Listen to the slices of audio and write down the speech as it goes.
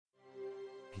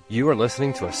You are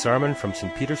listening to a sermon from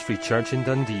St Peter's Free Church in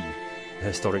Dundee, the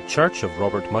historic church of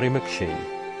Robert Murray McShane.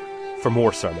 For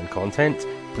more sermon content,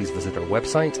 please visit our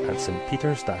website at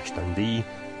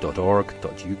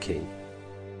stpeters-dundee.org.uk.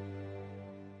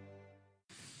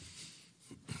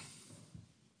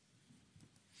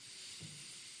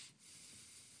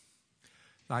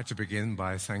 I'd like to begin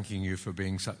by thanking you for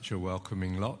being such a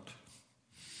welcoming lot.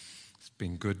 It's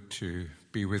been good to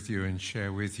be with you and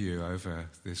share with you over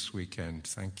this weekend.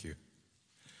 Thank you.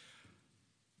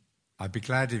 I'd be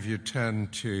glad if you turn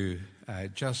to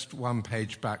just one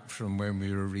page back from when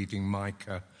we were reading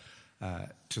Micah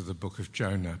to the book of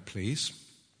Jonah, please.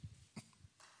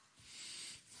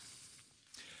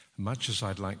 Much as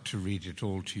I'd like to read it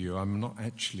all to you, I'm not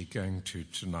actually going to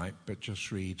tonight, but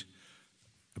just read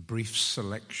a brief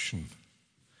selection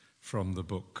from the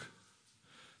book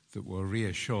that will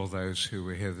reassure those who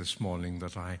were here this morning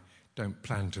that I don't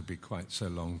plan to be quite so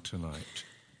long tonight.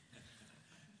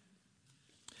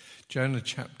 Jonah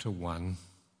chapter 1,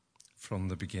 from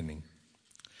the beginning.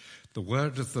 The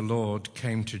word of the Lord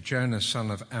came to Jonah, son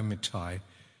of Amittai,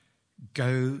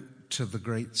 "Go to the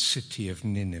great city of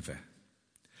Nineveh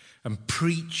and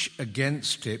preach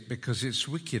against it, because its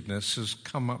wickedness has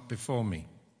come up before me."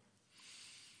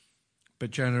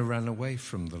 But Jonah ran away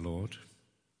from the Lord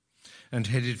and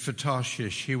headed for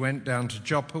Tarshish. He went down to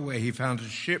Joppa, where he found a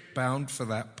ship bound for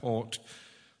that port.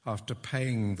 After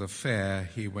paying the fare,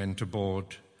 he went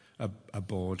aboard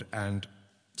and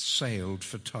sailed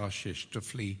for Tarshish to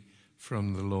flee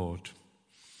from the Lord.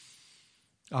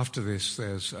 After this,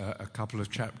 there's a couple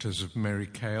of chapters of merry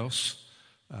chaos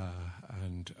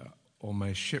and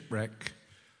almost shipwreck,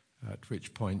 at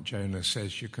which point Jonah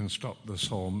says, "You can stop the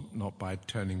storm, not by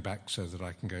turning back so that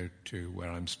I can go to where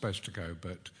I'm supposed to go,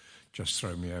 but just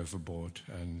throw me overboard."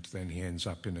 And then he ends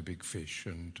up in a big fish,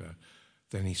 and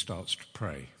then he starts to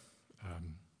pray.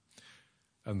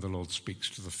 And the Lord speaks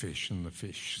to the fish, and the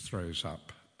fish throws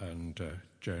up, and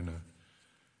Jonah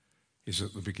is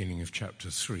at the beginning of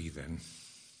chapter 3 then.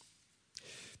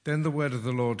 Then the word of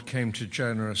the Lord came to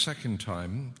Jonah a second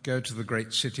time, "Go to the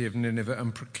great city of Nineveh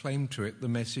and proclaim to it the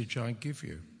message I give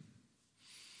you."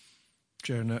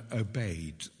 Jonah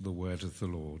obeyed the word of the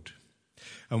Lord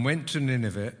and went to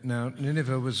Nineveh. Now,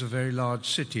 Nineveh was a very large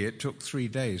city. It took 3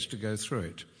 days to go through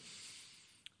it.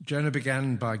 Jonah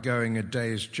began by going a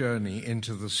day's journey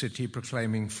into the city,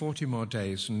 proclaiming, 40 more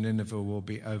days and Nineveh will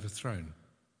be overthrown.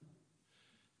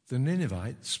 The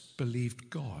Ninevites believed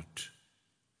God.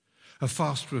 A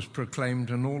fast was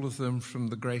proclaimed, and all of them, from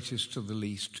the greatest to the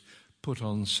least, put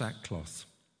on sackcloth.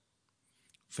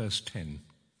 Verse 10.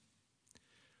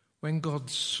 When God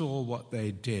saw what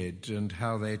they did and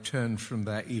how they turned from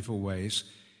their evil ways,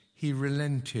 he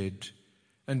relented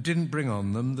and didn't bring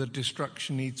on them the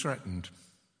destruction he threatened.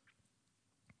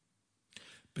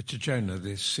 But to Jonah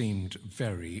this seemed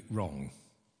very wrong,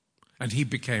 and he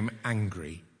became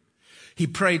angry. He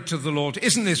prayed to the Lord,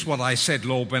 "Isn't this what I said,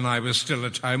 Lord, when I was still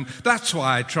at home? That's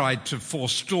why I tried to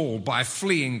forestall by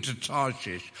fleeing to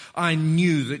Tarshish. I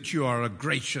knew that you are a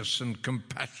gracious and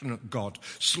compassionate God,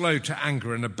 slow to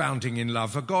anger and abounding in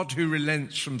love, a God who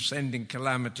relents from sending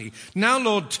calamity. Now,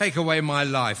 Lord, take away my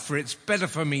life, for it's better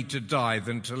for me to die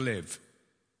than to live."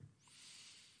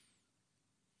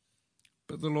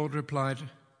 But the Lord replied,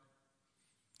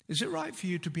 "Is it right for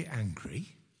you to be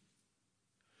angry?"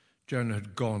 Jonah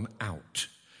had gone out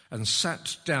and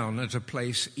sat down at a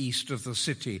place east of the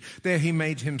city. There he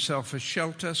made himself a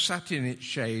shelter, sat in its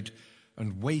shade,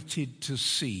 and waited to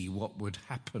see what would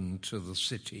happen to the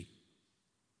city.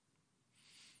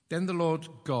 Then the Lord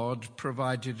God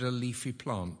provided a leafy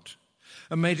plant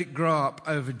and made it grow up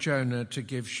over Jonah to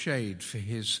give shade for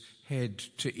his head,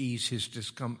 to ease his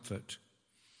discomfort.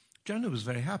 Jonah was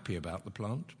very happy about the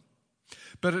plant.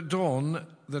 But at dawn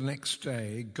the next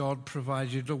day, God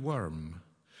provided a worm,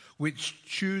 which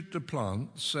chewed the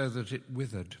plant so that it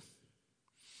withered.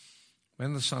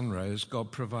 When the sun rose,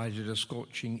 God provided a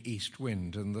scorching east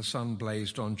wind, and the sun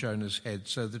blazed on Jonah's head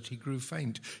so that he grew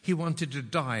faint. He wanted to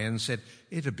die and said,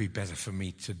 "It'd be better for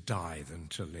me to die than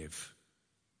to live."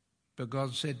 But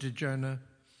God said to Jonah,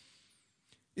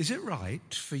 "Is it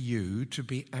right for you to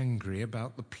be angry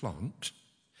about the plant?"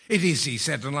 "It is," he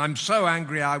said, "and I'm so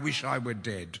angry I wish I were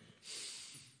dead."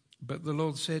 But the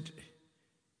Lord said,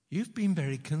 "You've been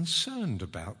very concerned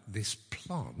about this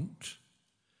plant.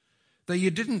 Though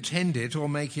you didn't tend it or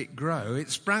make it grow,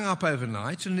 it sprang up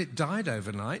overnight and it died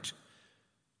overnight.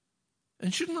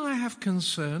 And shouldn't I have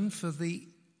concern for the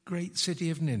great city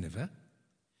of Nineveh,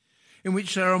 in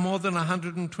which there are more than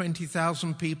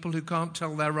 120,000 people who can't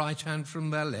tell their right hand from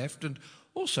their left, and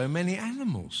also many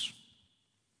animals?"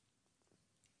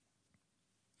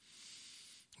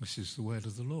 This is the word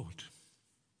of the Lord.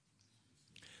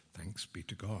 Thanks be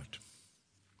to God.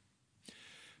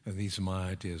 And these are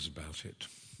my ideas about it,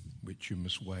 which you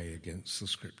must weigh against the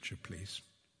scripture, please.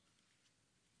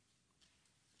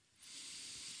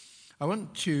 I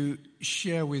want to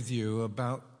share with you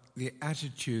about the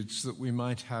attitudes that we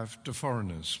might have to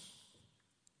foreigners.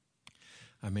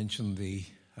 I mentioned this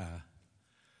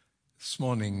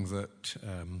morning that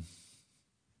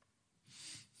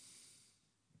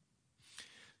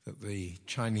the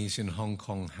Chinese in Hong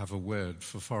Kong have a word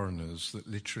for foreigners that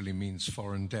literally means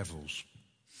foreign devils.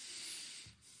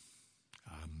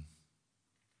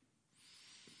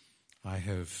 I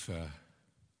have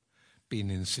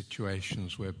been in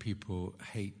situations where people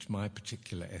hate my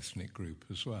particular ethnic group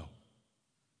as well.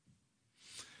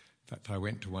 In fact, I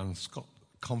went to one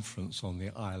conference on the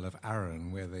Isle of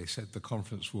Arran where they said the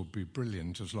conference would be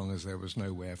brilliant as long as there was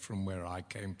nowhere from where I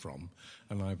came from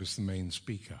and I was the main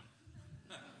speaker.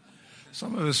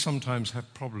 Some of us sometimes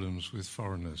have problems with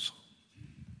foreigners.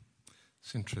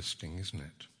 It's interesting, isn't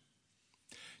it?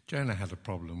 Jonah had a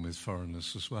problem with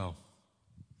foreigners as well.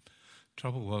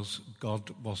 Trouble was, God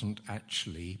wasn't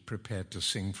actually prepared to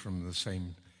sing from the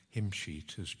same hymn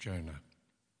sheet as Jonah.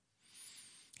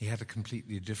 He had a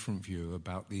completely different view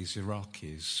about these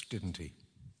Iraqis, didn't he?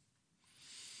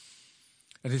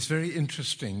 And it's very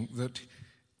interesting that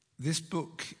this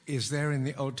book is there in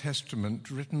the Old Testament,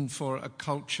 written for a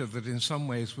culture that in some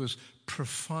ways was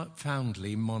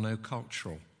profoundly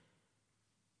monocultural.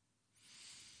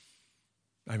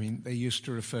 I mean, they used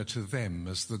to refer to them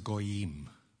as the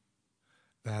Goyim.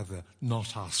 They're the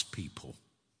not us people,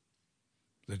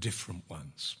 the different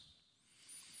ones.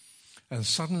 And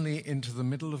suddenly into the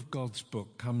middle of God's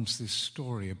book comes this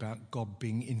story about God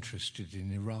being interested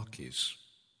in Iraqis.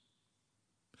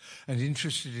 And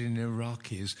interested in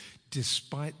Iraqis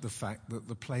despite the fact that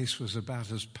the place was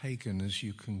about as pagan as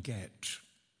you can get.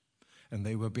 And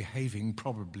they were behaving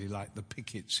probably like the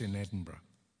pickets in Edinburgh.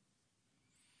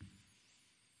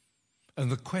 And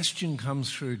the question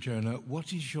comes through Jonah,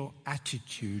 what is your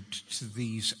attitude to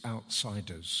these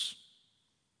outsiders?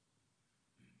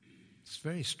 It's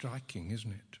very striking,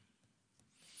 isn't it?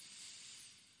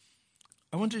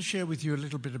 I want to share with you a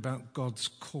little bit about God's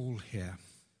call here.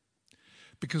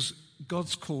 Because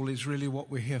God's call is really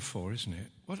what we're here for, isn't it?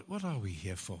 What are we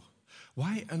here for?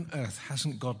 Why on earth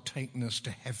hasn't God taken us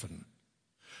to heaven,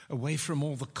 away from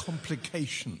all the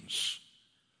complications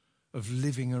of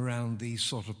living around these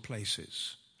sort of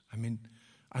places? I mean,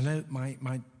 I know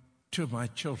two of my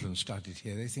children studied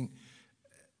here. They think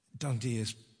Dundee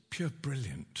is pure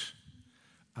brilliant.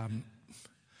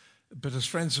 But as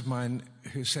friends of mine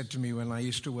who said to me when I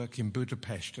used to work in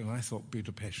Budapest, and I thought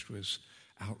Budapest was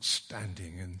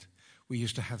outstanding, and we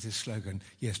used to have this slogan,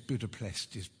 yes,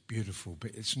 Budapest is beautiful,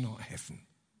 but it's not heaven.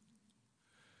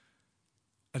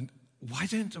 And why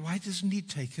doesn't he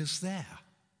take us there?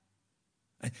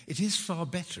 It is far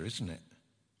better, isn't it?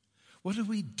 What are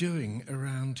we doing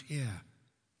around here?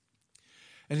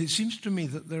 And it seems to me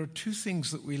that there are two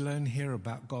things that we learn here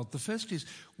about God. The first is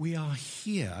we are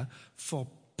here for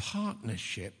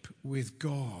partnership with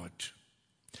God.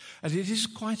 And it is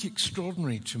quite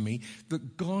extraordinary to me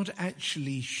that God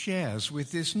actually shares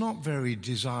with this not very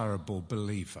desirable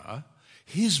believer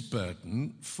his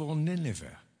burden for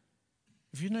Nineveh.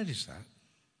 Have you noticed that?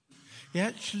 He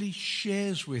actually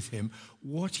shares with him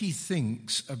what he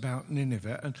thinks about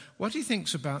Nineveh. And what he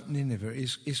thinks about Nineveh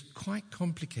is quite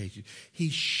complicated. He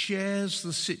shares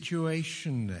the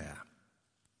situation there.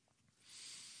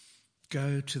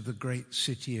 Go to the great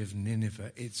city of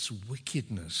Nineveh. Its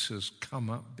wickedness has come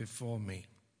up before me.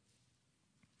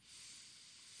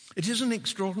 It is an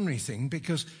extraordinary thing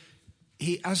because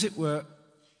he, as it were,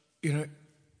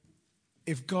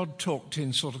 if God talked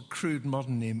in sort of crude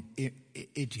modern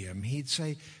idiom, he'd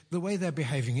say, the way they're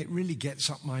behaving, it really gets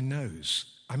up my nose.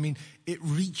 I mean, it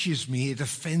reaches me, it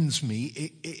offends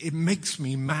me, it makes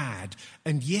me mad.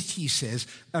 And yet he says,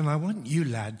 and I want you,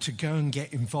 lad, to go and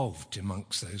get involved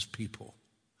amongst those people.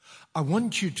 I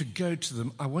want you to go to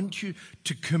them. I want you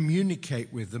to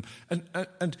communicate with them.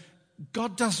 And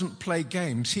God doesn't play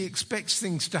games. He expects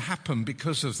things to happen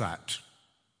because of that.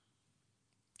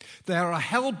 They're a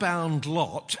hell-bound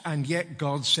lot, and yet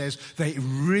God says they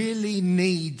really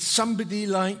need somebody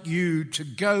like you to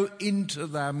go into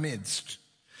their midst,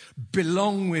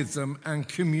 belong with them, and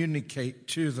communicate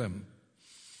to them.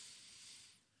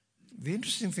 The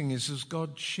interesting thing is, as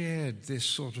God shared this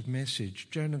sort of message,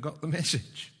 Jonah got the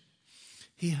message.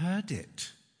 He heard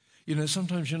it.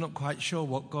 Sometimes you're not quite sure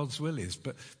what God's will is,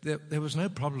 but there was no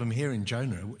problem here in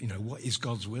Jonah. What is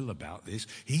God's will about this?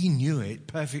 He knew it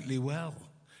perfectly well.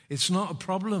 It's not a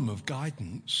problem of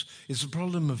guidance. It's a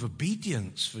problem of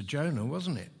obedience for Jonah,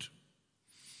 wasn't it?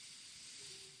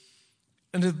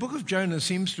 And the book of Jonah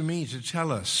seems to me to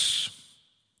tell us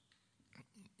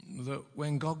that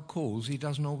when God calls, he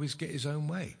doesn't always get his own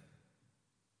way.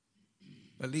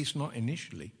 At least not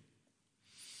initially.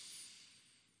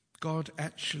 God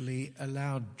actually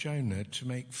allowed Jonah to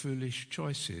make foolish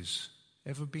choices.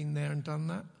 Ever been there and done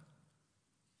that?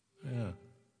 Yeah.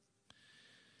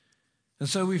 And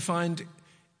so we find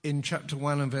in chapter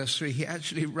 1 and verse 3, he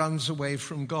actually runs away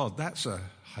from God. That's a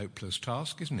hopeless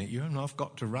task, isn't it? You and I've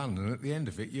got to run, and at the end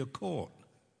of it, you're caught.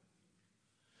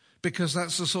 Because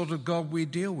that's the sort of God we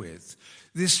deal with.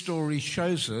 This story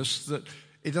shows us that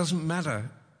it doesn't matter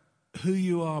who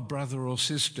you are, brother or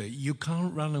sister, you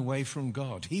can't run away from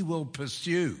God. He will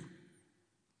pursue.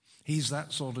 He's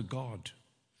that sort of God.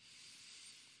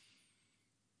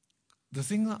 The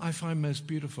thing that I find most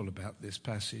beautiful about this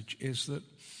passage is that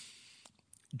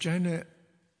Jonah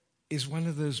is one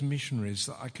of those missionaries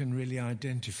that I can really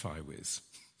identify with.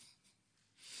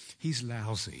 He's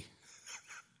lousy.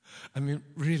 I mean,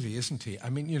 really, isn't he? I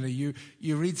mean,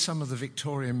 you read some of the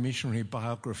Victorian missionary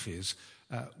biographies,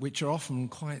 which are often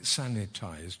quite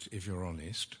sanitized, if you're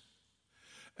honest.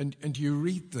 And you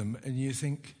read them and you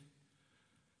think,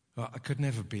 well, I could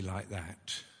never be like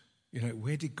that.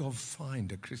 Where did God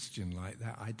find a Christian like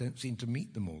that? I don't seem to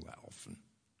meet them all that often.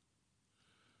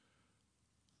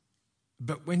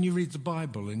 But when you read the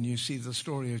Bible and you see the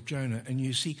story of Jonah and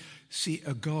you see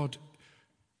a God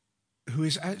who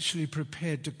is actually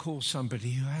prepared to call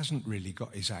somebody who hasn't really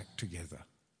got his act together.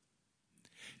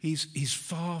 He's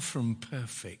far from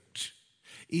perfect,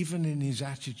 even in his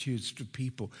attitudes to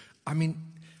people. I mean,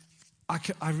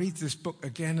 I read this book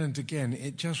again and again.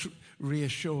 It just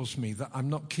reassures me that I'm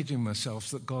not kidding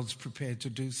myself, that God's prepared to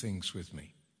do things with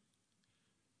me.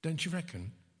 Don't you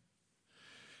reckon?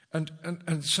 And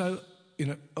so,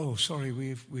 oh, sorry,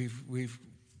 we've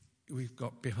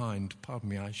got behind. Pardon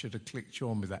me, I should have clicked you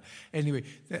on with that. Anyway,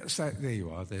 that's that. There you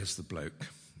are. There's the bloke.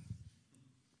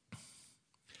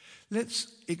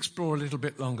 Let's explore a little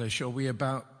bit longer, shall we,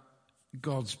 about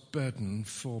God's burden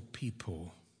for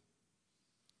people.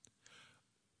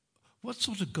 What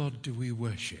sort of God do we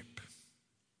worship?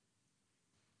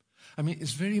 I mean,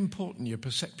 it's very important, your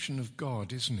perception of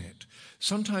God, isn't it?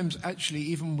 Sometimes, actually,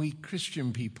 even we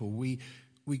Christian people, we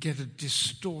get a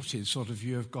distorted sort of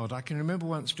view of God. I can remember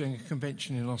once doing a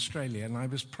convention in Australia, and I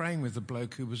was praying with a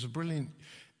bloke who was a brilliant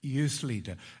youth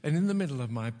leader. And in the middle of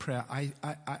my prayer,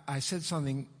 I said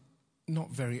something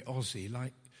not very Aussie,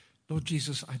 like, Lord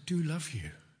Jesus, I do love you.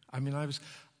 I mean, I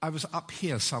was up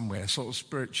here somewhere, sort of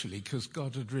spiritually, because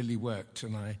God had really worked,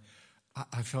 and I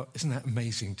felt, isn't that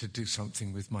amazing to do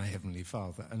something with my Heavenly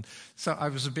Father? And so I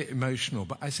was a bit emotional,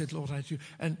 but I said, Lord, I do.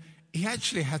 And he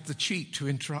actually had the cheek to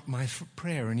interrupt my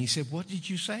prayer, and he said, what did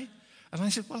you say? And I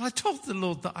said, well, I told the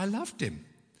Lord that I loved him.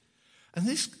 And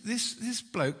this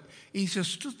bloke, he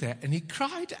just stood there, and he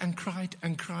cried and cried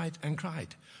and cried and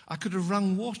cried. I could have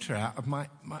wrung water out of my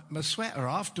sweater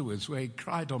afterwards where he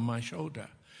cried on my shoulder.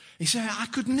 He said, I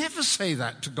could never say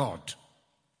that to God.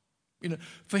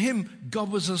 For him,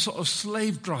 God was a sort of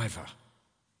slave driver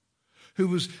who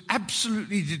was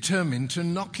absolutely determined to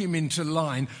knock him into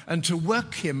line and to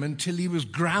work him until he was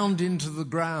ground into the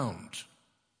ground.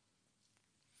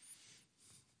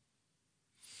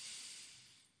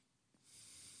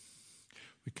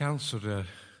 We counseled a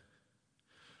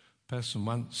person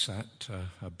once at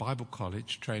a Bible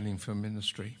college training for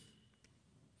ministry.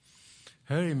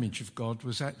 Her image of God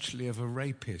was actually of a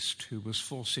rapist who was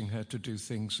forcing her to do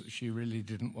things that she really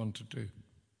didn't want to do.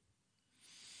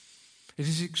 It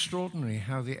is extraordinary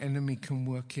how the enemy can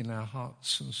work in our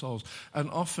hearts and souls. And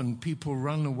often people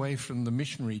run away from the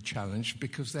missionary challenge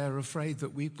because they're afraid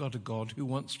that we've got a God who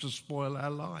wants to spoil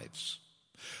our lives.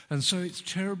 And so it's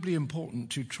terribly important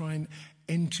to try and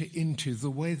enter into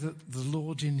the way that the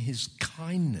Lord in his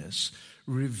kindness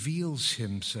reveals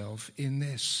himself in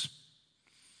this.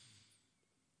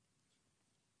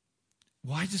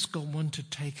 Why does God want to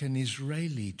take an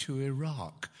Israeli to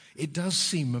Iraq? It does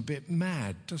seem a bit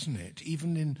mad, doesn't it?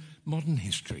 Even in modern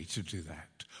history to do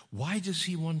that. Why does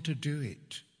he want to do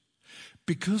it?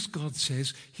 Because God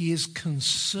says he is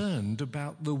concerned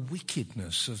about the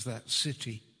wickedness of that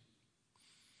city.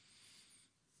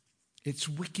 Its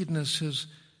wickedness has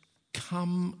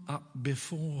come up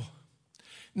before.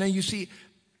 Now you see,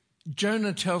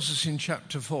 Jonah tells us in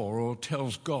chapter 4, or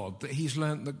tells God, that he's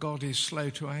learnt that God is slow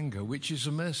to anger, which is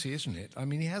a mercy, isn't it? I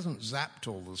mean, he hasn't zapped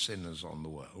all the sinners on the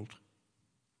world.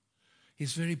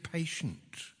 He's very patient.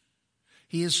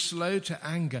 He is slow to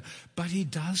anger, but he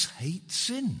does hate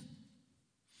sin.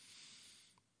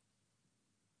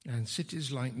 And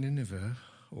cities like Nineveh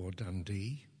or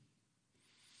Dundee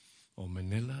or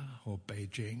Manila or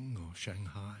Beijing or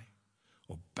Shanghai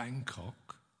or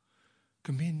Bangkok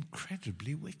can be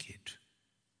incredibly wicked.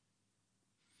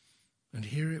 And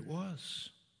here it was.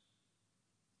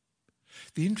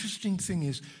 The interesting thing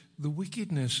is the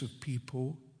wickedness of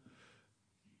people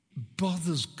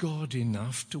bothers God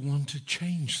enough to want to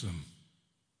change them,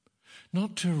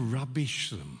 not to rubbish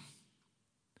them,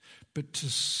 but to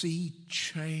see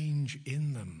change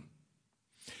in them.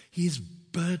 He is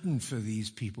burdened for these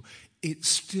people. It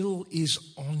still is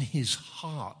on his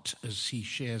heart as he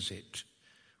shares it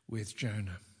with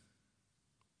Jonah.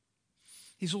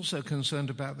 He's also concerned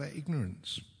about their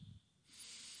ignorance,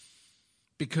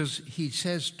 because he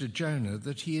says to Jonah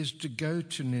that he is to go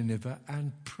to Nineveh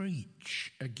and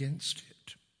preach against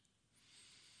it.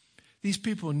 These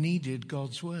people needed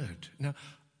God's word. Now,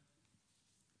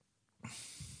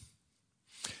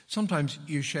 sometimes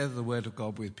you share the word of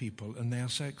God with people and they are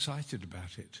so excited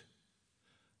about it.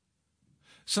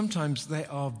 Sometimes they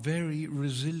are very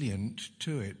resilient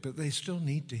to it, but they still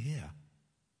need to hear.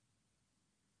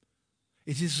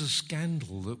 It is a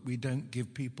scandal that we don't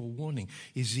give people warning.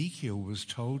 Ezekiel was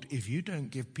told, if you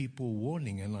don't give people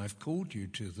warning and I've called you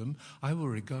to them, I will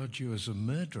regard you as a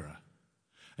murderer.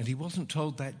 And he wasn't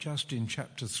told that just in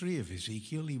chapter 3 of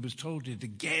Ezekiel. He was told it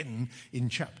again in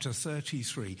chapter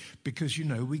 33, because, you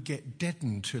know, we get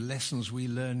deadened to lessons we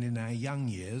learn in our young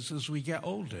years as we get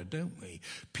older, don't we?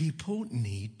 People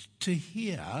need to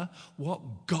hear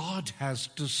what God has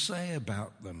to say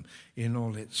about them in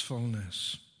all its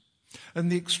fullness.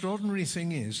 And the extraordinary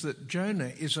thing is that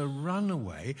Jonah is a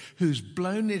runaway who's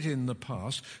blown it in the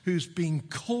past, who's been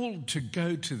called to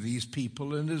go to these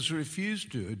people and has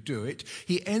refused to do it.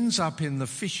 He ends up in the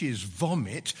fish's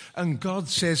vomit, and God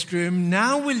says to him,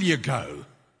 now will you go?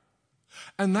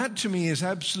 And that to me is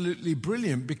absolutely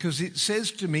brilliant, because it says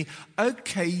to me,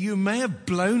 okay, you may have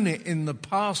blown it in the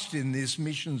past in this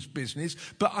missions business,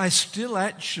 but I still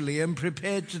actually am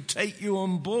prepared to take you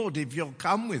on board if you'll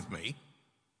come with me.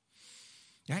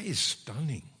 That is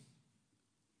stunning.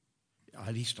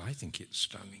 At least I think it's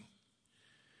stunning.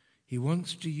 He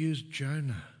wants to use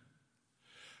Jonah.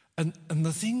 And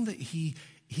the thing that he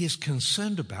is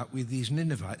concerned about with these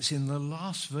Ninevites in the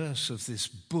last verse of this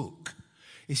book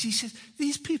is he says,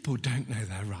 these people don't know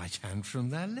their right hand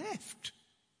from their left.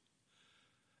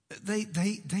 They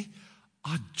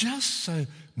are just so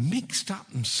mixed up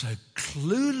and so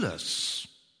clueless.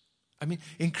 I mean,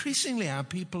 increasingly our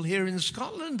people here in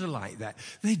Scotland are like that.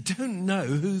 They don't know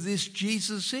who this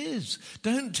Jesus is.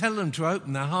 Don't tell them to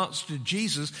open their hearts to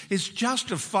Jesus. It's just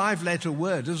a 5-letter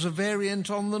word as a variant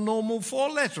on the normal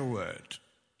 4-letter word.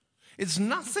 It's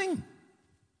nothing.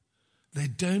 They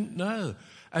don't know.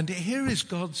 And here is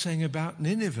God saying about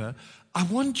Nineveh, I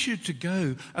want you to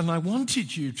go, and I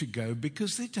wanted you to go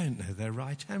because they don't know their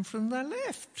right hand from their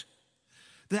left.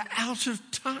 They're out of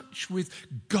touch with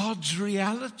God's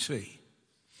reality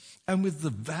and with the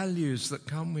values that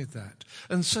come with that.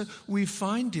 And so we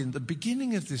find in the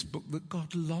beginning of this book that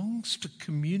God longs to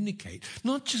communicate,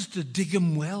 not just to dig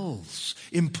them wells,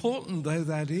 important though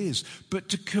that is, but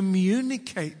to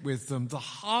communicate with them the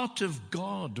heart of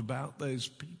God about those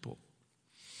people.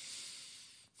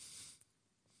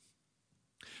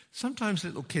 Sometimes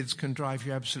little kids can drive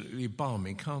you absolutely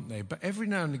balmy, can't they? But every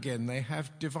now and again they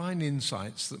have divine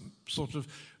insights that sort of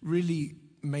really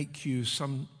make you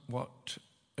somewhat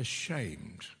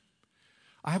ashamed.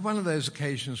 I have one of those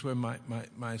occasions where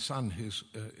my son, who's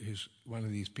one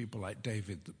of these people like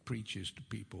David that preaches to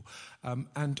people,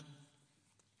 and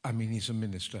I mean he's a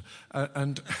minister,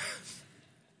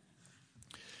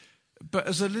 but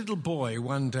as a little boy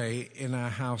one day in our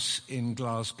house in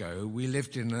Glasgow, we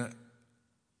lived in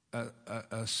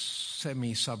a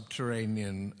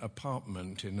semi-subterranean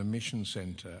apartment in a mission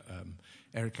centre.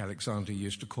 Eric Alexander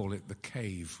used to call it the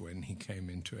cave when he came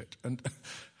into it. And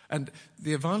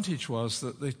the advantage was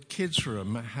that the kids'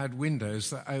 room had windows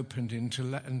that opened into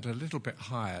land a little bit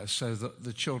higher so that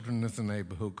the children of the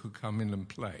neighbourhood could come in and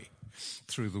play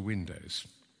through the windows.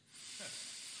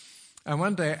 And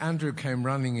one day Andrew came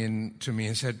running in to me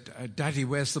and said, Daddy,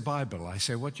 where's the Bible? I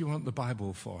said, what do you want the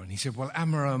Bible for? And he said, well,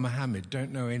 Amara and Mohammed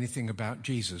don't know anything about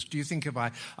Jesus. Do you think if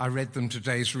I read them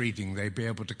today's reading, they'd be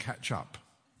able to catch up?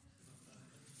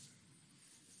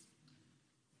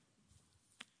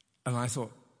 And I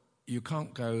thought, you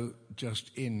can't go just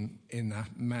in that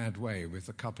mad way with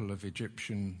a couple of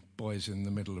Egyptian boys in the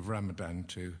middle of Ramadan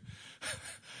to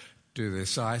do this.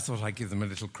 So I thought I'd give them a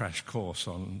little crash course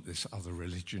on this other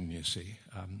religion, you see.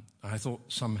 I thought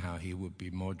somehow he would be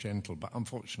more gentle, but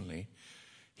unfortunately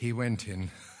he went in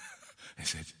and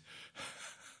said,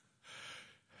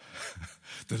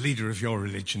 the leader of your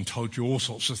religion told you all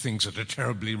sorts of things that are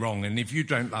terribly wrong, and if you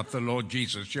don't love the Lord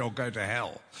Jesus, you'll go to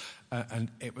hell.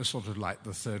 And it was sort of like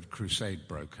the Third Crusade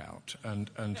broke out. And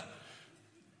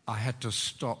I had to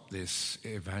stop this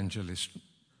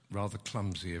rather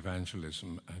clumsy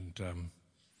evangelism. And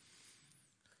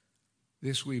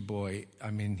this wee boy,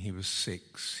 he was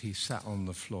 6, he sat on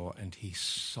the floor and he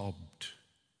sobbed.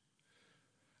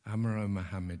 Amaro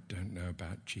Mohammed don't know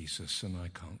about Jesus and I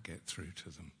can't get through to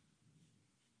them.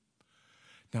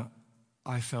 Now,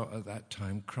 I felt at that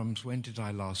time, crumbs, when did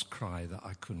I last cry that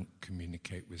I couldn't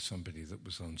communicate with somebody that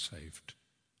was unsaved?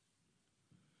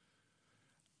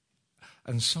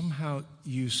 And somehow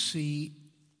you see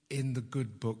in the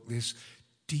good book this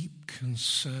deep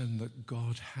concern that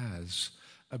God has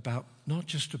about, not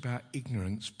just about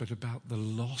ignorance, but about the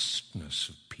lostness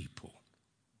of people.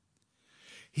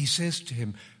 He says to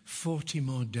him, 40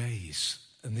 more days,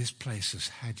 and this place has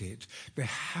had it. They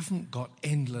haven't got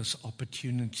endless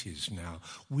opportunities now.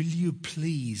 Will you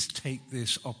please take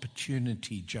this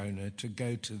opportunity, Jonah, to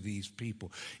go to these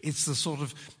people? It's the sort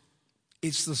of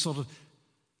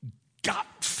gut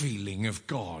feeling of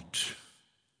God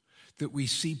that we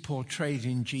see portrayed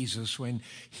in Jesus when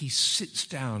he sits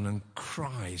down and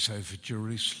cries over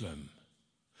Jerusalem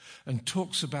and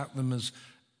talks about them as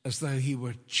though he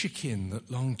were a chicken that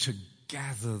longed to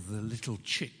gather the little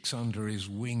chicks under his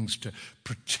wings to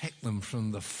protect them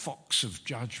from the fox of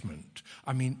judgment.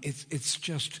 It's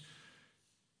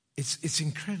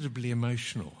incredibly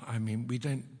emotional. We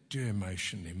don't do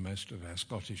emotion in most of our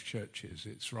Scottish churches.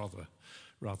 It's rather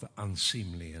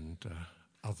unseemly and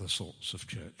other sorts of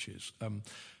churches.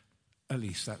 At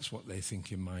least that's what they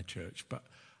think in my church. But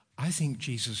I think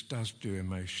Jesus does do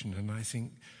emotion, and I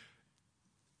think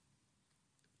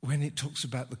when it talks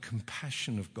about the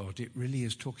compassion of God, it really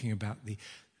is talking about the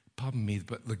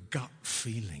gut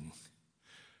feeling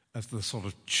of the sort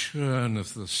of churn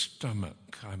of the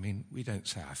stomach. We don't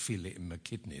say, I feel it in my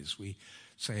kidneys. We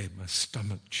say, my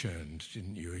stomach churned,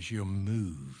 didn't you, as you're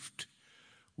moved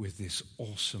with this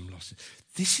awesome loss.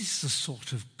 This is the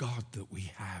sort of God that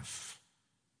we have.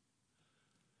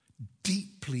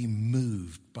 Deeply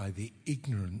moved by the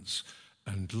ignorance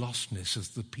and lostness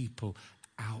of the people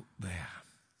out there.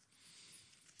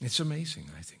 It's amazing,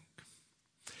 I think.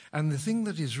 And the thing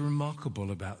that is remarkable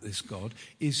about this God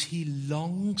is he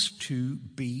longs to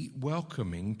be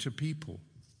welcoming to people.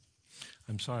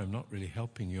 I'm sorry, I'm not really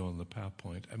helping you on the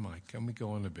PowerPoint, am I? Can we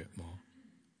go on a bit more?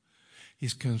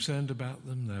 He's concerned about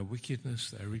them, their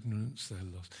wickedness, their ignorance, their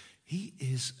loss. He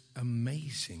is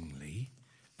amazingly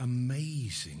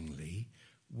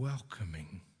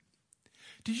welcoming.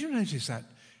 Did you notice that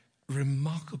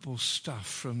remarkable stuff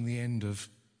from the end of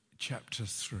chapter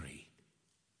 3?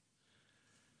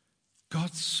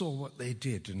 God saw what they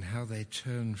did and how they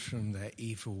turned from their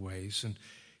evil ways, and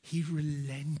he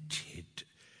relented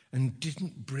and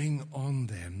didn't bring on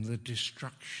them the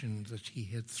destruction that he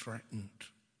had threatened.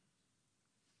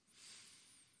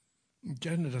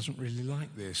 Jonah doesn't really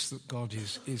like this, that God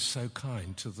is so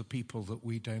kind to the people that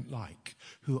we don't like,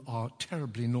 who are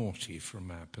terribly naughty from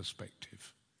our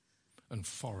perspective and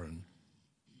foreign.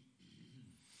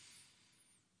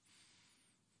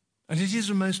 And it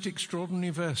is a most extraordinary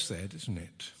verse there, isn't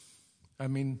it?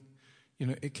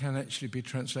 It can actually be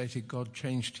translated, God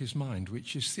changed his mind,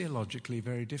 which is theologically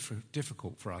very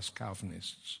difficult for us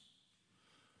Calvinists.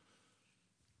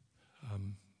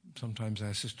 Sometimes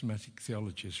our systematic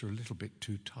theologies are a little bit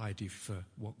too tidy for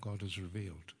what God has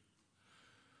revealed.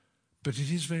 But it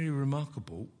is very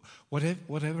remarkable.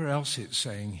 Whatever else it's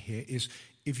saying here is,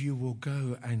 if you will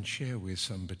go and share with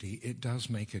somebody, it does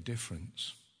make a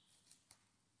difference.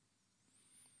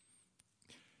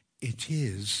 It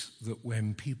is that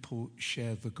when people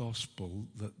share the gospel,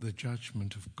 that the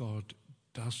judgment of God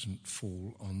doesn't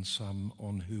fall on some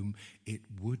on whom it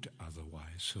would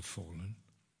otherwise have fallen.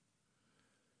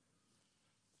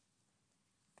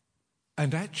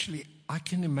 And actually, I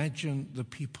can imagine the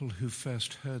people who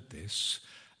first heard this,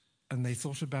 and they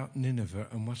thought about Nineveh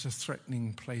and what a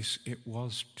threatening place it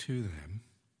was to them.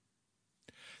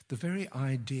 The very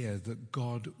idea that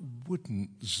God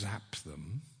wouldn't zap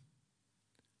them,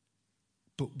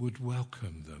 but would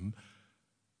welcome them,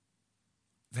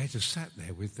 they'd have sat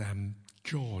there with their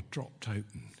jaw dropped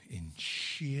open in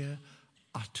sheer,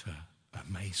 utter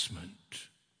amazement.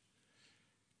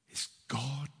 Is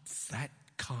God that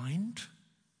kind?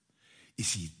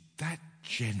 Is he that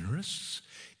generous?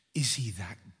 Is he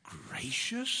that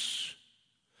gracious?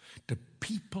 Do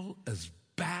people as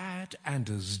bad and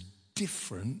as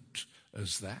different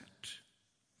as that?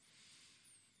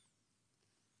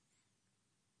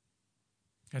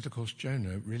 And of course,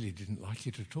 Jonah really didn't like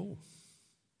it at all.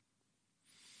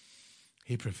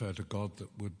 He preferred a God that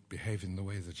would behave in the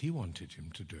way that he wanted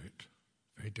him to do it.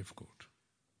 Very difficult.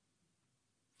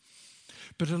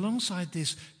 But alongside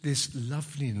this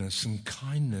loveliness and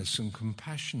kindness and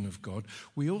compassion of God,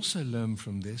 we also learn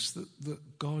from this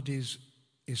that God is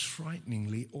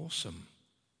frighteningly awesome.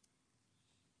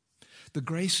 The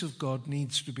grace of God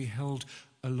needs to be held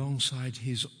alongside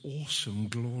his awesome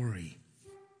glory.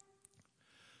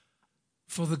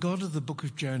 For the God of the book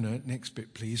of Jonah, next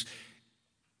bit please,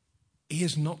 he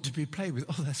is not to be played with.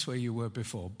 Oh, that's where you were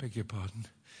before, beg your pardon.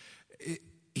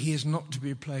 He is not to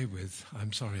be played with.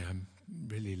 I'm sorry, I'm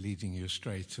really leading you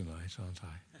astray tonight, aren't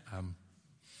I?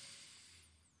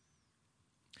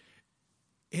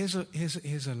 Here's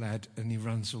a lad, and he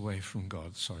runs away from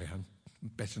God. Sorry, I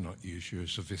better not use you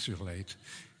as a visual aid.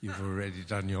 You've already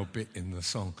done your bit in the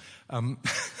song.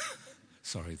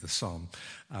 Sorry, the psalm.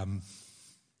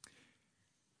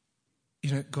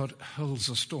 God hurls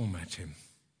a storm at him.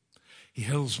 He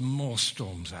hurls more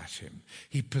storms at him.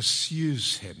 He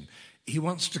pursues him. He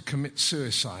wants to commit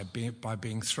suicide by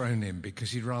being thrown in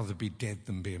because he'd rather be dead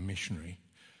than be a missionary.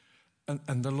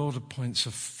 And the Lord appoints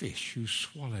a fish who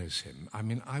swallows him. I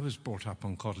mean, I was brought up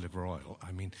on cod liver oil.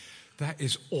 I mean, that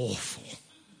is awful.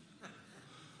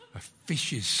 A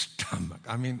fish's stomach.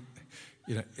 I mean,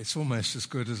 it's almost as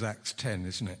good as Acts 10,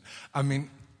 isn't it? I mean,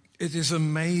 it is an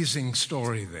amazing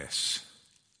story, this.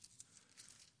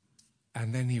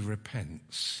 And then he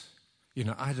repents.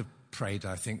 I'd have prayed,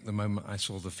 I think, the moment I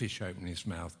saw the fish open his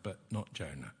mouth, but not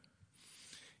Jonah.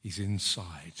 He's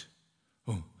inside.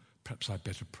 Oh, perhaps I'd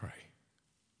better pray.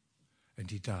 And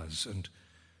he does.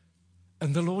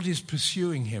 And the Lord is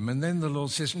pursuing him. And then the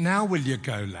Lord says, now will you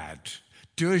go, lad?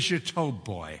 Do as you're told,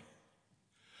 boy.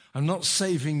 I'm not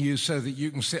saving you so that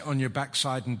you can sit on your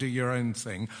backside and do your own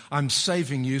thing. I'm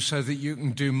saving you so that you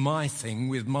can do my thing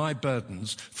with my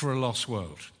burdens for a lost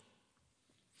world.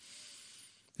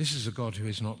 This is a God who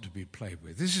is not to be played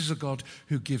with. This is a God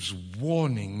who gives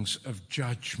warnings of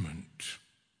judgment.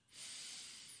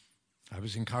 I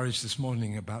was encouraged this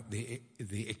morning about the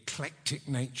eclectic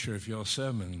nature of your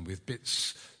sermon, with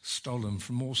bits stolen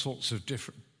from all sorts of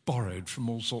borrowed from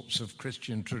all sorts of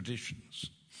Christian traditions.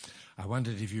 I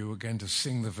wondered if you were going to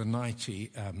sing the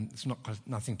Venite. It's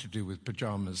nothing to do with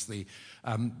pajamas. The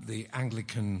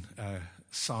Anglican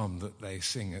psalm that they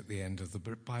sing at the end of the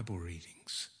Bible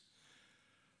readings.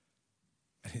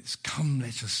 And it's, come,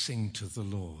 let us sing to the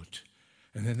Lord.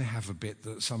 And then they have a bit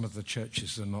that some of the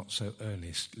churches are not so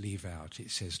earnest leave out. It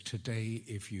says, today,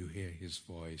 if you hear his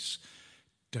voice,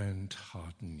 don't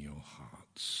harden your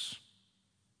hearts.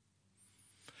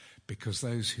 Because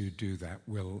those who do that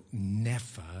will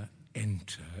never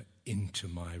enter into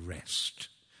my rest.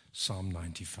 Psalm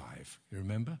 95. You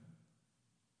remember?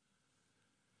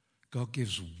 God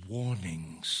gives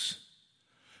warnings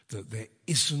that there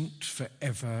isn't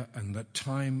forever and that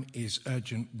time is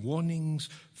urgent. Warnings,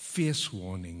 fierce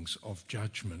warnings of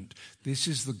judgment. This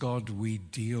is the God we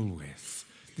deal with.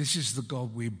 This is the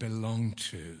God we belong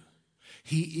to.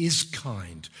 He is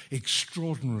kind,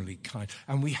 extraordinarily kind.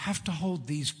 And we have to hold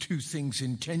these two things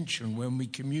in tension when we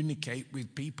communicate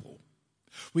with people.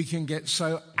 We can get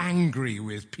so angry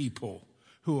with people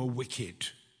who are wicked,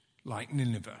 like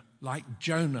Nineveh, like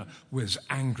Jonah was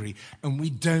angry, and we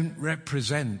don't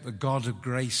represent the God of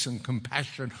grace and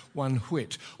compassion one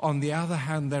whit. On the other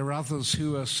hand, there are others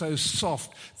who are so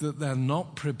soft that they're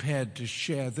not prepared to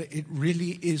share that it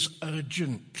really is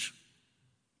urgent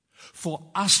for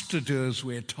us to do as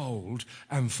we're told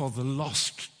and for the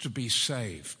lost to be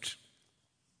saved.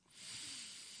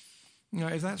 Now,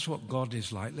 if that's what God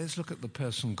is like, let's look at the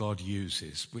person God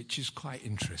uses, which is quite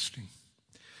interesting.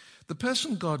 The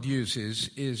person God uses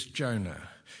is Jonah.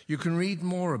 You can read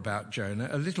more about Jonah,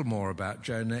 a little more about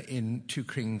Jonah in 2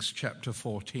 Kings chapter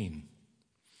 14,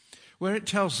 where it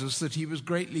tells us that he was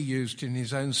greatly used in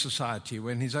his own society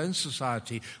when his own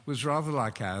society was rather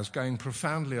like ours, going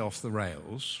profoundly off the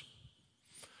rails,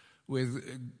 with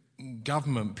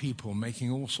government people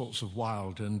making all sorts of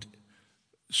wild and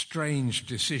strange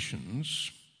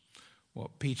decisions.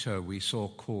 What Peter, we saw,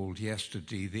 called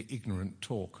yesterday the ignorant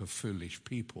talk of foolish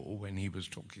people when he was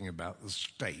talking about the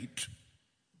state.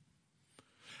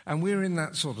 And we're in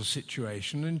that sort of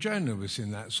situation, and Jonah was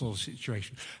in that sort of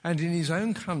situation. And in his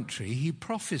own country, he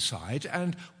prophesied,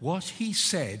 and what he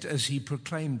said as he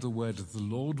proclaimed the word of the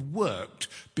Lord worked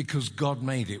because God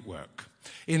made it work.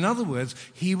 In other words,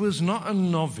 he was not a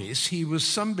novice, he was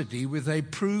somebody with a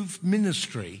proved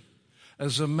ministry.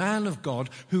 as a man of God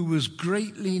who was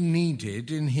greatly needed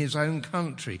in his own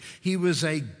country. He was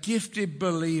a gifted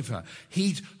believer.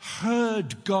 He'd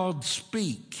heard God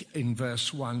speak in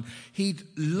verse 1. He'd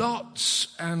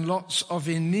lots and lots of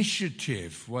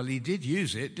initiative. Well, he did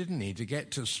use it, didn't he, to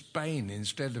get to Spain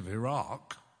instead of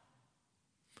Iraq.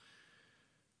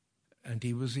 And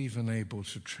he was even able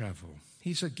to travel.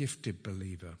 He's a gifted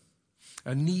believer,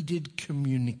 a needed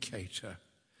communicator,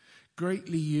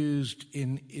 greatly used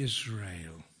in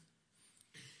Israel.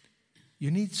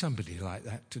 You need somebody like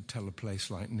that to tell a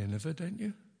place like Nineveh, don't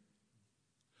you?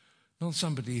 Not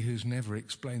somebody who's never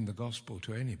explained the gospel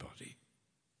to anybody.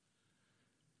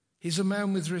 He's a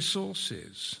man with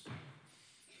resources.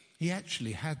 He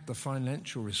actually had the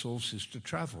financial resources to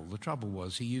travel. The trouble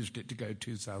was he used it to go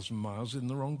 2,000 miles in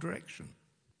the wrong direction.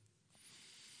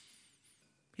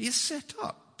 He is set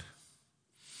up.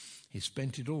 He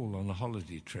spent it all on a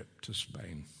holiday trip to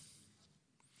Spain.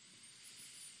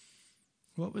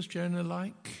 What was Jonah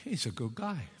like? He's a good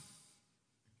guy,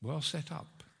 well set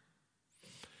up.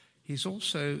 He's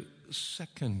also,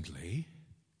 secondly,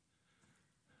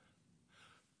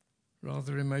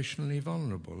 rather emotionally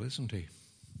vulnerable, isn't he?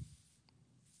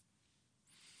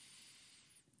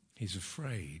 He's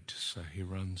afraid, so he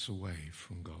runs away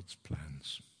from God's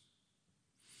plans.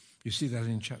 You see that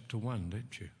in chapter 1,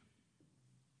 don't you?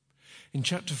 In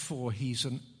chapter 4, he's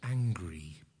an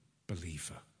angry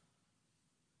believer.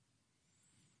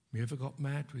 You ever got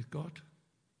mad with God?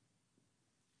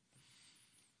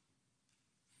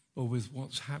 Or with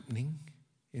what's happening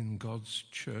in God's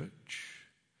church?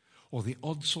 Or the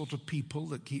odd sort of people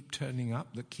that keep turning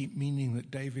up, that keep meaning that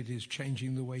David is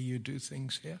changing the way you do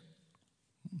things here?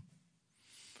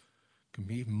 Can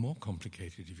be even more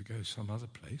complicated if you go some other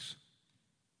place.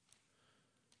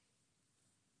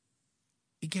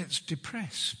 He gets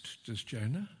depressed, does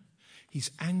Jonah? He's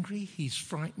angry, he's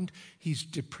frightened, he's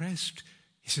depressed.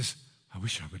 He says, I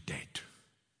wish I were dead.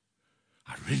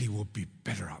 I really would be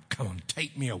better up. Come on,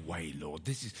 take me away, Lord.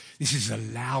 This is a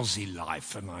lousy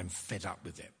life and I'm fed up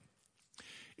with it.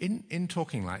 In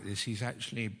talking like this, he's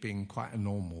actually being quite a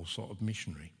normal sort of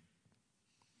missionary.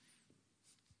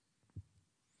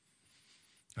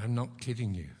 I'm not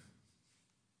kidding you.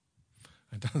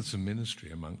 I've done some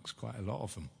ministry amongst quite a lot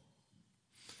of them.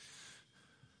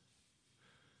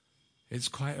 It's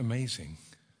quite amazing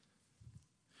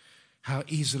how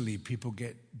easily people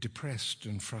get depressed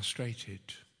and frustrated,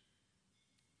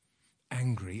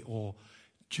 angry, or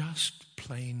just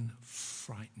plain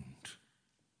frightened.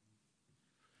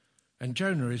 And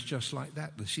Jonah is just like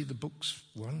that. You see, the book's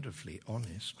wonderfully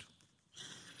honest.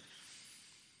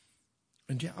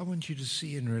 And yet I want you to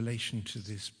see in relation to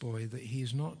this boy that he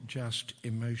is not just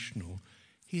emotional,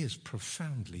 he is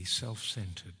profoundly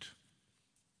self-centered.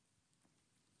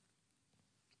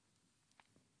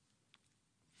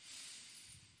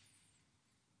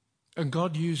 And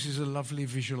God uses a lovely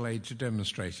visual aid to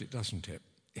demonstrate it, doesn't it?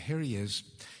 Here he is.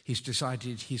 He's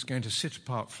decided he's going to sit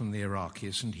apart from the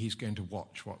Iraqis and he's going to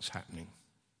watch what's happening.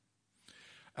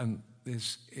 And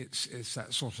it's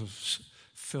that sort of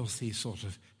filthy, sort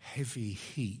of heavy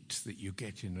heat that you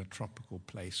get in a tropical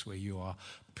place where you are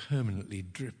permanently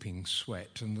dripping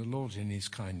sweat. And the Lord, in his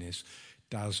kindness,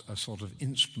 does a sort of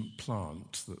instant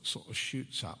plant that sort of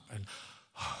shoots up and,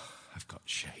 I've got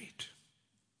shade.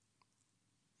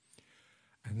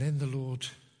 And then the Lord,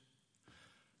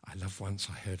 I love once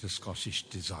I heard a Scottish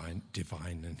divine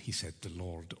and he said, the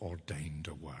Lord ordained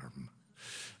a worm.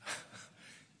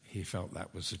 He felt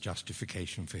that was a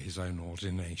justification for his own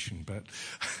ordination, but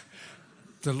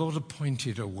the Lord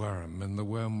appointed a worm and the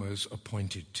worm was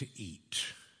appointed to eat.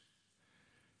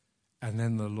 And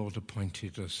then the Lord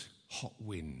appointed us hot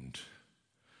wind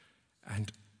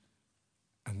and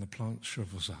the plant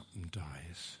shrivels up and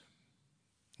dies.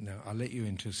 Now, I'll let you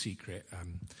into a secret.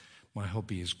 My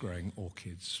hobby is growing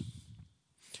orchids.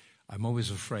 I'm always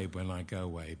afraid when I go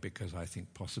away because I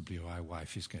think possibly my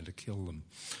wife is going to kill them.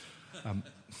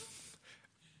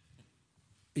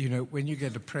 You know, when you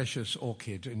get a precious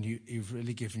orchid and you've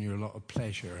really given you a lot of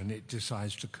pleasure and it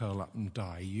decides to curl up and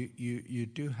die, you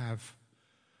do have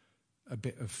a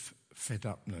bit of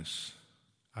fed-upness.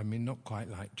 I mean, not quite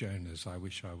like Jonah's, I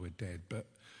wish I were dead, but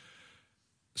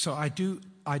so I do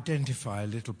identify a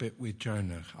little bit with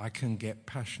Jonah. I can get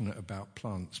passionate about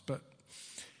plants. But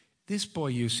this boy,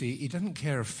 you see, he doesn't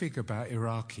care a fig about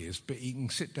Iraqis, but he can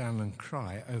sit down and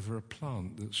cry over a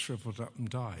plant that's shriveled up and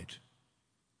died.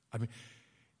 I mean,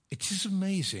 it is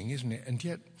amazing, isn't it? And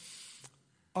yet,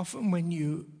 often when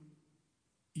you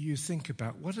think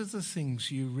about what are the things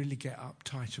you really get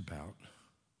uptight about?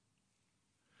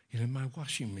 You know, my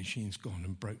washing machine's gone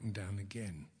and broken down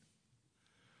again.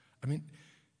 I mean,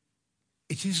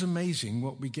 it is amazing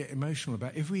what we get emotional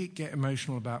about. If we get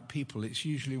emotional about people, it's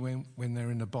usually when they're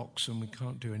in a box and we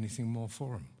can't do anything more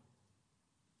for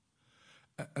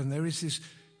them. And there is this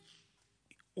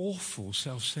awful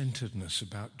self-centeredness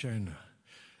about Jonah.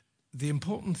 The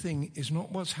important thing is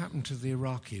not what's happened to the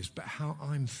Iraqis, but how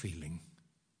I'm feeling.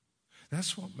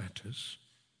 That's what matters.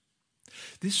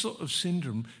 This sort of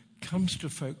syndrome comes to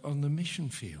folk on the mission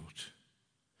field,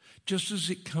 just as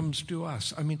it comes to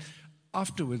us. I mean,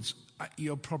 afterwards,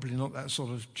 you're probably not that sort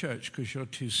of church because you're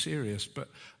too serious, but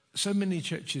so many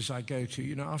churches I go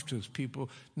to, afterwards people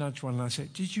nudge one and I say,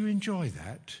 "Did you enjoy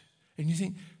that?" And you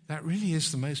think, that really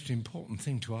is the most important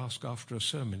thing to ask after a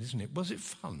sermon, isn't it? Was it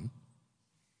fun?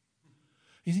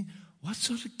 You think, what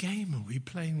sort of game are we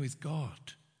playing with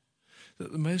God?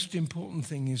 That the most important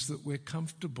thing is that we're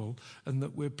comfortable and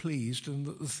that we're pleased and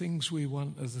that the things we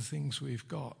want are the things we've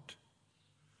got.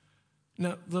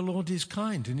 Now, the Lord is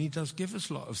kind and he does give us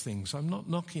a lot of things. I'm not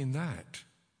knocking that.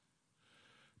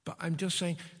 But I'm just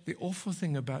saying the awful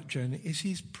thing about Jonah is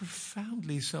he's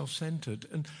profoundly self-centered.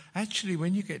 And actually,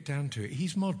 when you get down to it,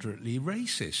 he's moderately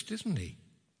racist, isn't he?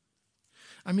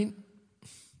 I mean,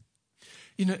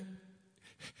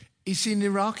 he's seen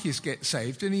Iraqis get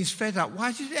saved and he's fed up.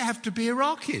 Why did it have to be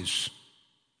Iraqis?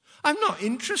 I'm not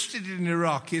interested in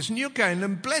Iraqis and you're going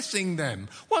and blessing them.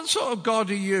 What sort of God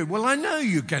are you? Well, I know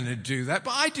you're going to do that,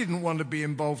 but I didn't want to be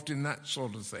involved in that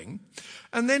sort of thing.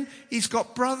 And then he's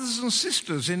got brothers and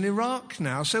sisters in Iraq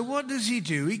now. So what does he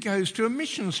do? He goes to a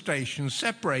mission station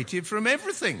separated from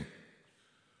everything.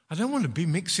 I don't want to be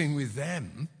mixing with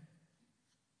them.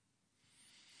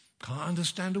 Can't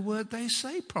understand a word they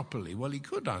say properly. Well, he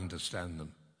could understand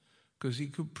them because he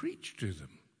could preach to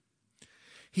them.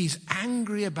 He's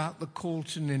angry about the call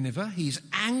to Nineveh. He's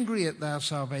angry at their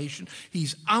salvation.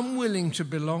 He's unwilling to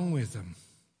belong with them.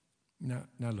 Now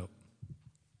look.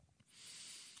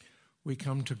 We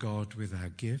come to God with our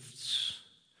gifts,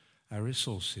 our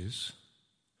resources,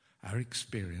 our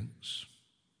experience,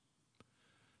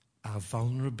 our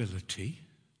vulnerability,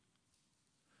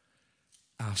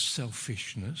 our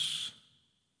selfishness,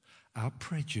 our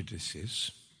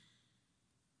prejudices.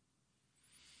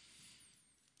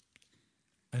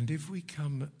 And if we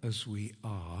come as we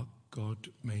are, God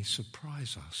may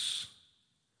surprise us,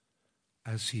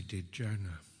 as he did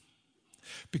Jonah.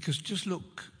 Because just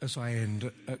look, as I end,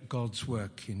 at God's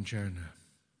work in Jonah.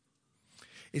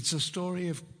 It's a story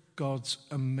of God's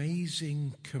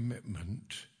amazing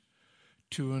commitment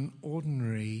to an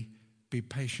ordinary, be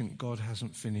patient, God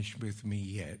hasn't finished with me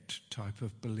yet type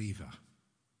of believer.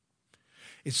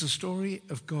 It's a story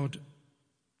of God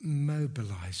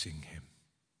mobilizing him.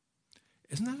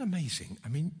 Isn't that amazing? I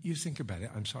mean, you think about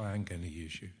it. I'm sorry, I'm going to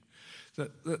use you.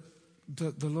 That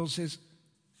the Lord says,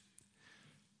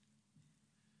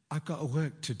 I've got a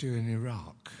work to do in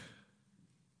Iraq.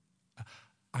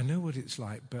 I know what it's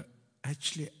like, but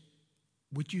actually,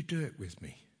 would you do it with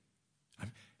me?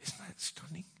 Isn't that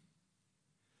stunning?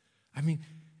 I mean,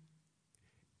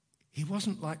 he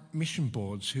wasn't like mission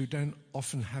boards who don't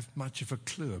often have much of a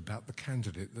clue about the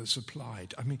candidate that's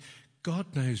applied. I mean,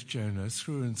 God knows Jonah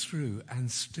through and through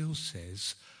and still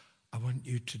says, I want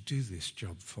you to do this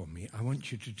job for me. I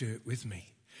want you to do it with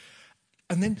me.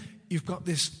 And then you've got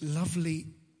this lovely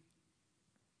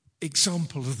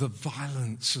example of the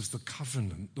violence of the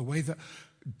covenant, the way that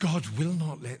God will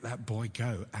not let that boy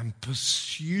go and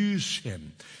pursues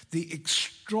him. The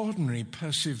extraordinary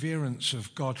perseverance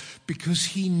of God, because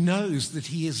he knows that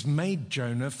he has made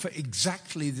Jonah for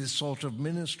exactly this sort of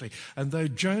ministry. And though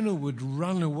Jonah would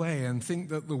run away and think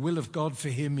that the will of God for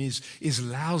him is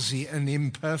lousy and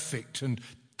imperfect and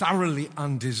thoroughly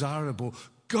undesirable,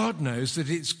 God knows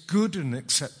that it's good and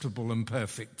acceptable and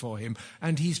perfect for him,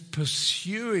 and he's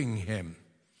pursuing him.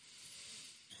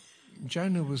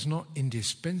 Jonah was not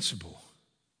indispensable,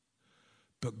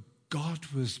 but God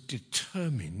was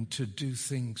determined to do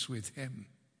things with him.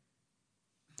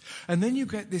 And then you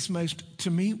get this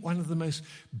to me, one of the most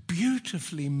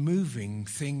beautifully moving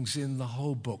things in the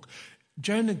whole book.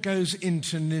 Jonah goes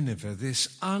into Nineveh,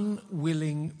 this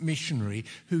unwilling missionary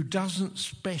who doesn't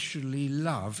specially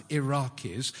love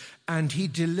Iraqis, and he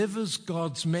delivers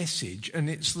God's message, and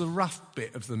it's the rough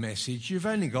bit of the message. You've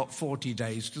only got 40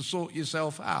 days to sort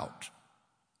yourself out.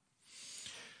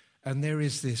 And there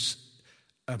is this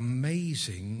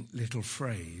amazing little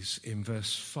phrase in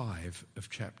verse 5 of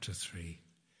chapter 3.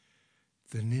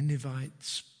 The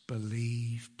Ninevites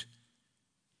believed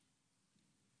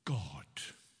God.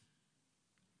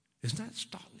 Isn't that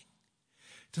startling?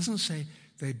 It doesn't say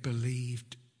they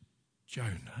believed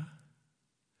Jonah.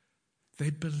 They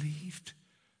believed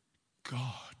God.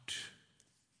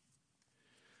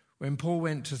 When Paul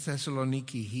went to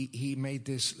Thessaloniki, he made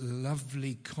this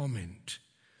lovely comment.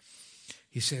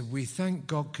 He said, "We thank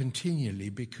God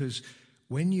continually because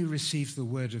when you received the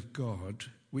word of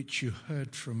God, which you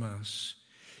heard from us,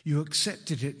 you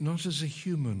accepted it not as a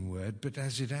human word, but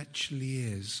as it actually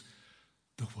is,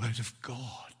 the word of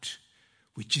God,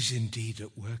 which is indeed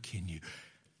at work in you."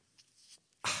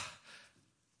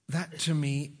 That to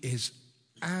me is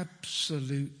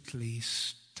absolutely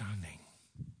stunning.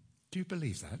 Do you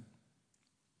believe that?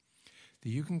 That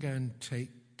you can go and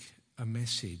take a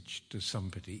message to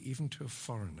somebody, even to a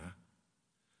foreigner,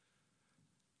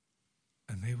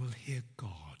 and they will hear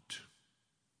God.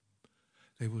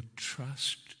 They will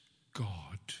trust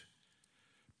God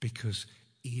because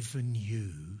even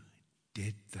you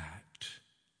did that.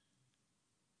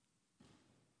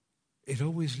 It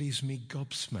always leaves me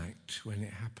gobsmacked when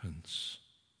it happens.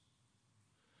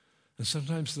 And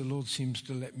sometimes the Lord seems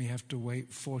to let me have to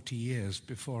wait 40 years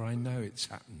before I know it's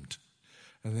happened.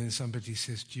 And then somebody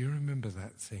says, "Do you remember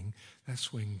that thing?"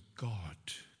 That's when God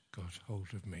got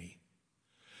hold of me.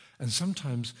 And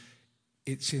sometimes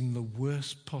it's in the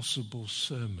worst possible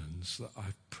sermons that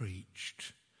I've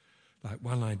preached. Like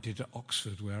one I did at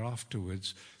Oxford, where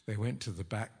afterwards they went to the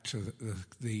back to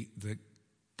the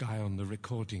guy on the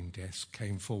recording desk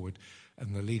came forward,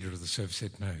 and the leader of the service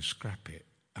said, "No, scrap it."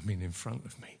 I mean, in front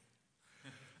of me.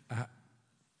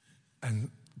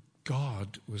 And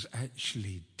God was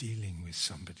actually dealing with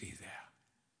somebody there.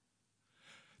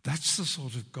 That's the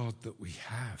sort of God that we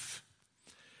have.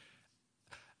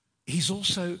 He's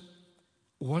also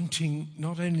wanting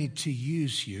not only to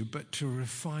use you, but to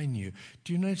refine you.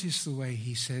 Do you notice the way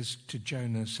he says to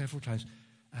Jonah several times,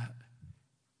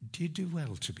 "Do you do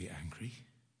well to be angry?"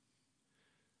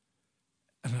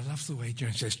 And I love the way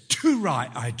Jonah says, "Too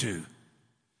right, I do."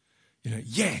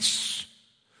 Yes,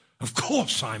 of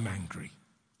course I'm angry.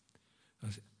 I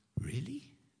said,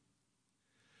 "Really?"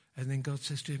 And then God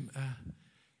says to him,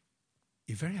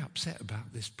 "You're very upset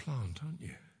about this plant, aren't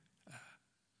you?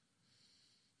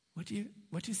 What do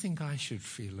you think I should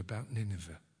feel about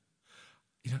Nineveh?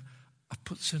 I've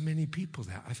put so many people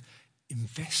there. I've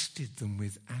invested them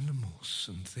with animals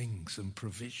and things and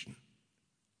provision."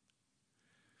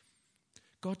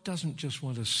 God doesn't just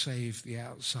want to save the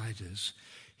outsiders.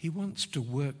 He wants to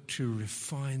work to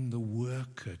refine the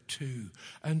worker too.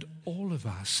 And all of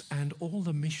us and all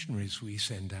the missionaries we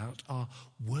send out are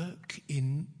work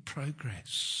in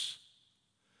progress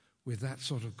with that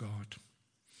sort of God.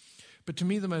 But to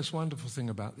me, the most wonderful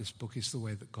thing about this book is the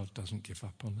way that God doesn't give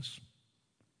up on us.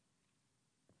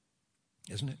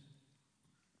 Isn't it?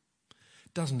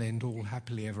 It doesn't end all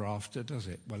happily ever after, does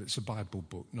it? Well, it's a Bible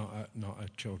book, not a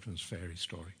children's fairy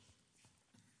story.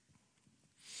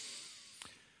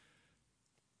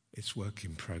 It's work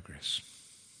in progress.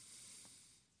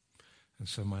 And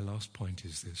so my last point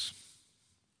is this.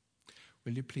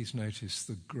 Will you please notice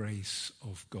the grace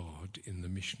of God in the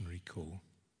missionary call?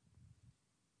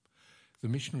 The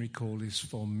missionary call is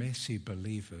for messy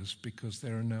believers because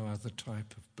there are no other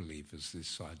type of believers this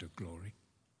side of glory.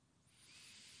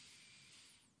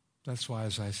 That's why,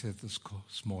 as I said this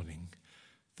morning,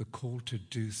 the call to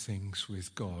do things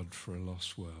with God for a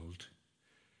lost world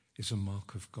is a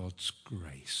mark of God's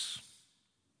grace.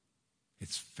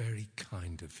 It's very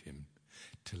kind of him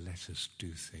to let us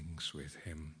do things with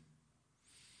him.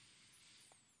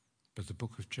 But the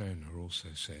book of Jonah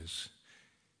also says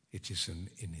it is an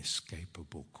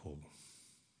inescapable call.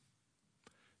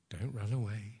 Don't run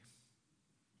away.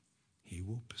 He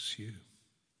will pursue.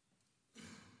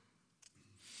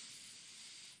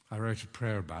 I wrote a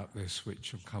prayer about this,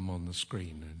 which will come on the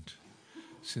screen, and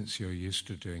since you're used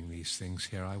to doing these things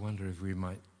here, I wonder if we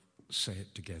might say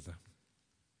it together.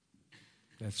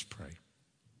 Let's pray.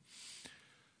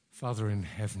 Father in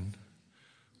heaven,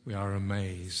 we are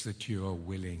amazed that you are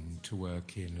willing to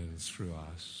work in and through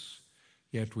us,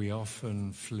 yet we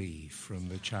often flee from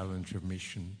the challenge of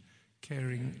mission,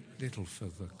 caring little for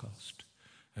the cost,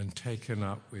 and taken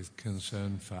up with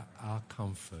concern for our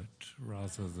comfort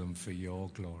rather than for your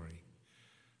glory.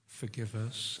 Forgive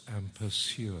us and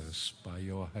pursue us by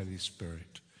your Holy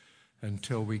Spirit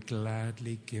until we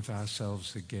gladly give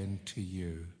ourselves again to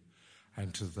you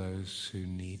and to those who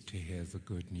need to hear the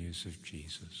good news of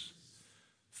Jesus.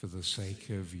 For the sake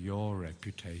of your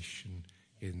reputation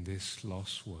in this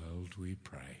lost world, we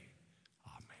pray.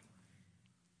 Amen.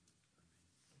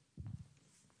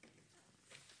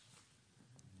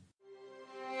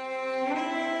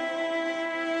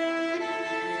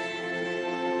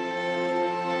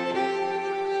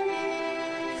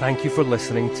 Thank you for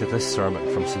listening to this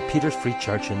sermon from St. Peter's Free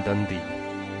Church in Dundee.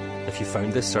 If you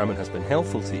found this sermon has been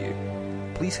helpful to you,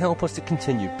 please help us to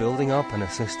continue building up and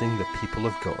assisting the people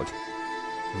of God.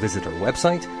 Visit our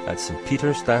website at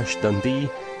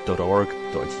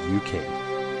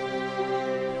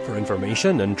stpeters-dundee.org.uk. For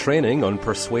information and training on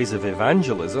persuasive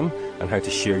evangelism and how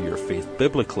to share your faith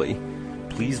biblically,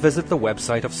 please visit the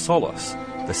website of Solas,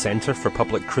 the Centre for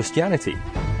Public Christianity,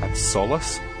 at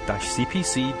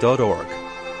solas-cpc.org.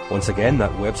 Once again,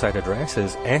 that website address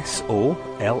is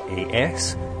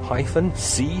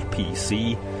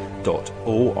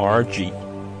solas-cpc.org.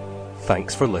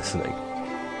 Thanks for listening.